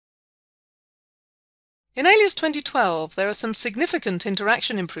In Alias 2012, there are some significant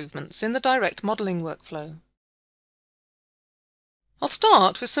interaction improvements in the direct modelling workflow. I'll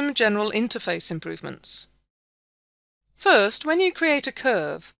start with some general interface improvements. First, when you create a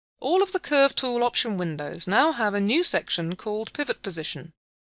curve, all of the Curve Tool option windows now have a new section called Pivot Position,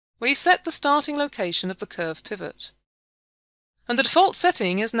 where you set the starting location of the curve pivot. And the default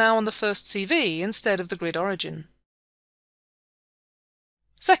setting is now on the first CV instead of the grid origin.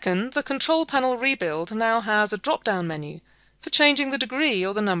 Second, the Control Panel Rebuild now has a drop-down menu for changing the degree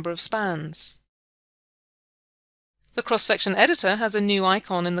or the number of spans. The cross-section editor has a new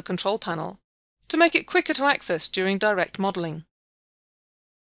icon in the control panel to make it quicker to access during direct modelling.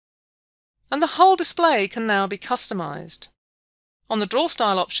 And the hull display can now be customized. On the draw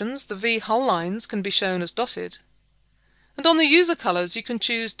style options, the V hull lines can be shown as dotted, and on the user colors you can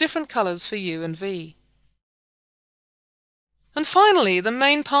choose different colors for U and V. And finally, the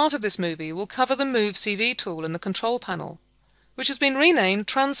main part of this movie will cover the Move CV tool in the control panel, which has been renamed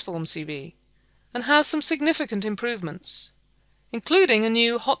Transform CV and has some significant improvements, including a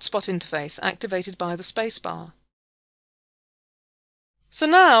new hotspot interface activated by the spacebar. So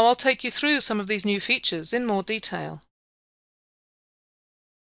now I'll take you through some of these new features in more detail.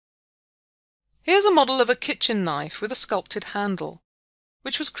 Here's a model of a kitchen knife with a sculpted handle,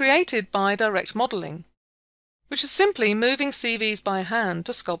 which was created by direct modelling, which is simply moving CVs by hand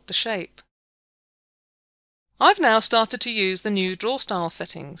to sculpt the shape. I've now started to use the new draw style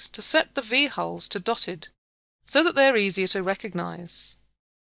settings to set the V hulls to dotted, so that they're easier to recognize.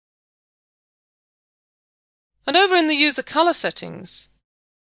 And over in the user color settings,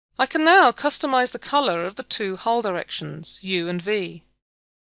 I can now customize the color of the two hull directions, U and V.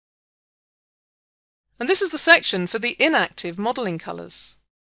 And this is the section for the inactive modeling colors.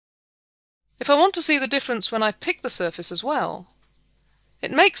 If I want to see the difference when I pick the surface as well, it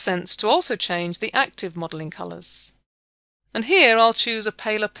makes sense to also change the active modelling colours. And here I'll choose a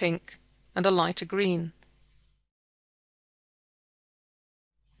paler pink and a lighter green.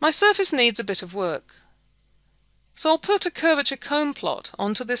 My surface needs a bit of work, so I'll put a curvature cone plot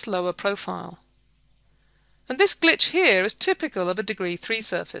onto this lower profile. And this glitch here is typical of a degree 3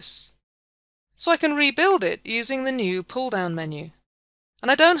 surface, so I can rebuild it using the new pull-down menu. And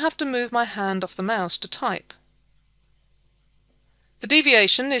I don't have to move my hand off the mouse to type. The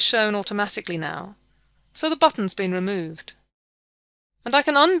deviation is shown automatically now, so the button's been removed. And I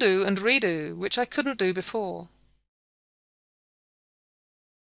can undo and redo, which I couldn't do before.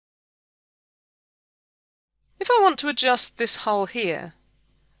 If I want to adjust this hull here,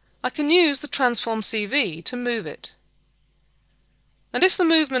 I can use the Transform CV to move it. And if the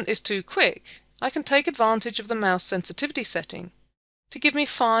movement is too quick, I can take advantage of the mouse sensitivity setting to give me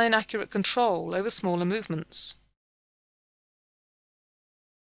fine, accurate control over smaller movements.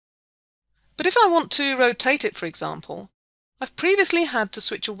 But if I want to rotate it, for example, I've previously had to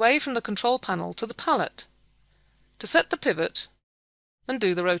switch away from the control panel to the palette to set the pivot and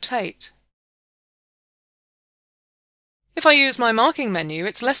do the rotate. If I use my marking menu,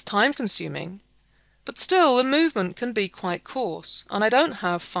 it's less time-consuming, but still the movement can be quite coarse and I don't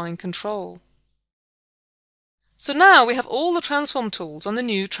have fine control. So now we have all the transform tools on the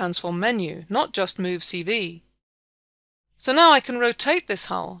new Transform menu, not just Move CV. So now I can rotate this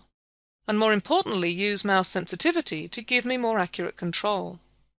hull, and more importantly use mouse sensitivity to give me more accurate control.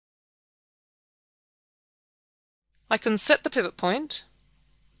 I can set the pivot point,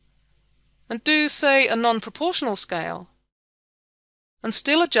 and do, say, a non-proportional scale, and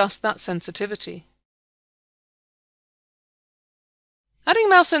still adjust that sensitivity. Adding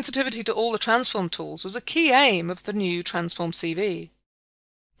mouse sensitivity to all the transform tools was a key aim of the new Transform CV,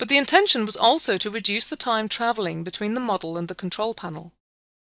 but the intention was also to reduce the time travelling between the model and the control panel.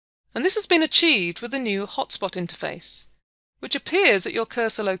 And this has been achieved with the new hotspot interface, which appears at your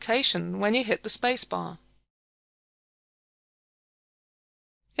cursor location when you hit the spacebar.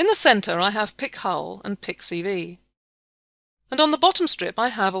 In the centre I have Pick Hull and Pick CV, and on the bottom strip I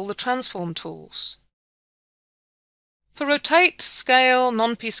have all the transform tools. For Rotate, Scale,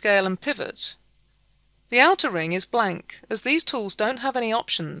 Non-P-Scale and Pivot, the outer ring is blank, as these tools don't have any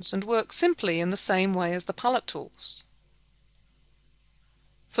options and work simply in the same way as the palette tools.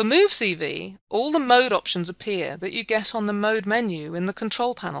 For Move CV, all the mode options appear that you get on the Mode menu in the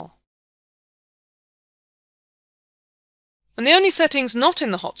control panel. And the only settings not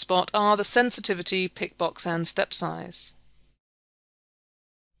in the hotspot are the sensitivity, pick box and step size.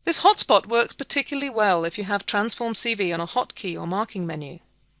 This hotspot works particularly well if you have Transform CV on a hotkey or marking menu,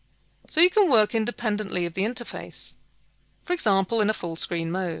 so you can work independently of the interface, for example in a full screen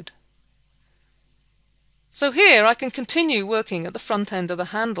mode. So here I can continue working at the front end of the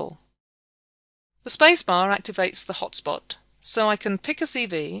handle, The spacebar activates the hotspot, so I can pick a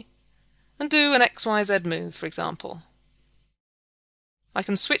CV and do an XYZ move, for example. I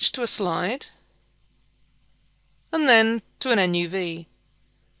can switch to a slide and then to an NUV.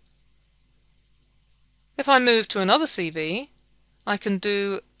 If I move to another CV, I can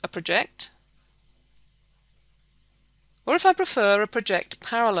do a project, or if I prefer, a project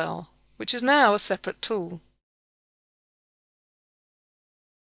parallel, which is now a separate tool.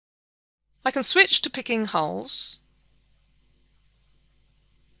 I can switch to picking hulls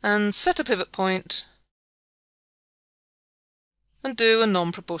and set a pivot point and do a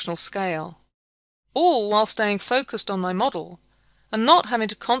non-proportional scale, all while staying focused on my model and not having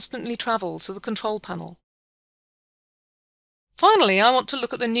to constantly travel to the control panel. Finally, I want to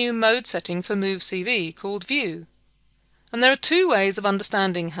look at the new mode setting for Move CV called View, and there are two ways of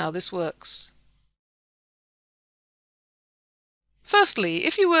understanding how this works. Firstly,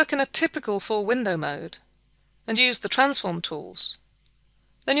 if you work in a typical 4-window mode and use the transform tools,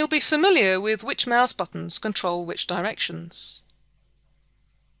 then you'll be familiar with which mouse buttons control which directions.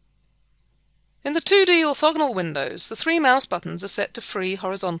 In the 2D orthogonal windows, the 3 mouse buttons are set to free,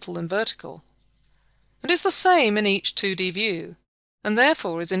 horizontal and vertical, and it's the same in each 2D view, and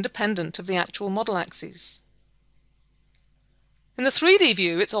therefore is independent of the actual model axes. In the 3D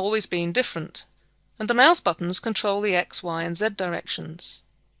view, it's always been different, and the mouse buttons control the X, Y and Z directions.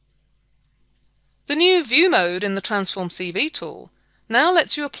 The new View mode in the Transform CV tool now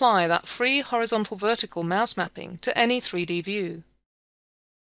lets you apply that free horizontal-vertical mouse mapping to any 3D view.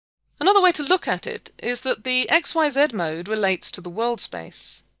 Another way to look at it is that the XYZ mode relates to the world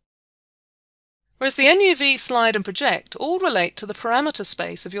space, whereas the NUV, slide and project all relate to the parameter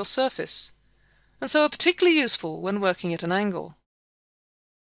space of your surface, and so are particularly useful when working at an angle.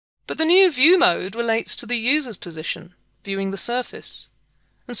 But the new View mode relates to the user's position, viewing the surface,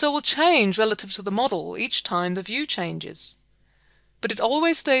 and so will change relative to the model each time the view changes, but it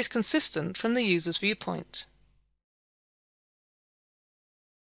always stays consistent from the user's viewpoint.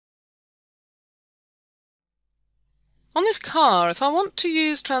 On this car, if I want to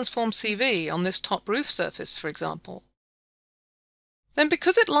use Transform CV on this top roof surface, for example, then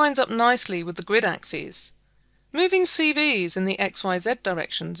because it lines up nicely with the grid axes, moving CVs in the XYZ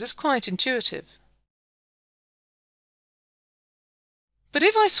directions is quite intuitive. But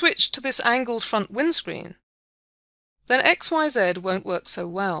if I switch to this angled front windscreen, then XYZ won't work so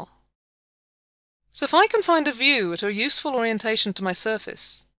well. So if I can find a view at a useful orientation to my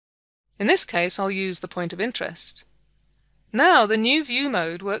surface, in this case I'll use the point of interest, now the new View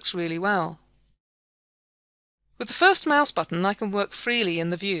mode works really well. With the first mouse button I can work freely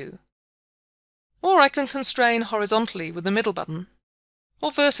in the view, or I can constrain horizontally with the middle button,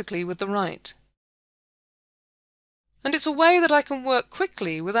 or vertically with the right. And it's a way that I can work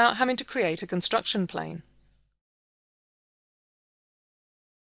quickly without having to create a construction plane.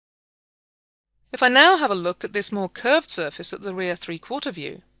 If I now have a look at this more curved surface at the rear 3/4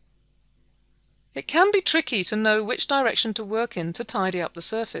 view, it can be tricky to know which direction to work in to tidy up the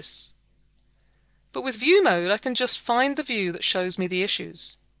surface. But with View mode I can just find the view that shows me the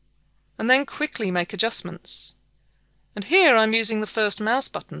issues, and then quickly make adjustments. And here I'm using the first mouse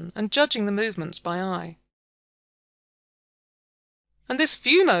button and judging the movements by eye. And this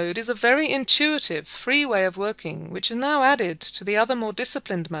View mode is a very intuitive, free way of working, which is now added to the other more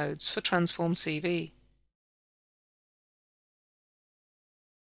disciplined modes for Transform CV.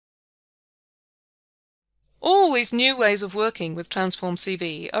 All these new ways of working with Transform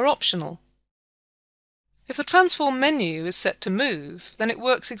CV are optional. If the Transform menu is set to Move, then it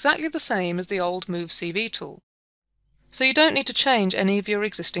works exactly the same as the old Move CV tool, so you don't need to change any of your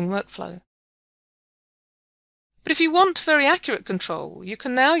existing workflow. But if you want very accurate control, you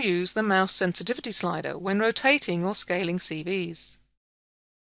can now use the mouse sensitivity slider when rotating or scaling CVs.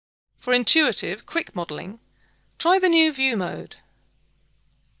 For intuitive, quick modelling, try the new View mode.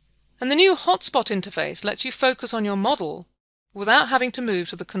 And the new hotspot interface lets you focus on your model without having to move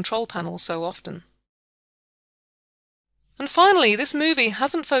to the control panel so often. And finally, this movie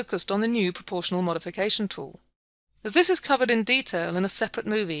hasn't focused on the new proportional modification tool, as this is covered in detail in a separate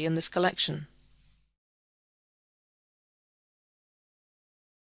movie in this collection.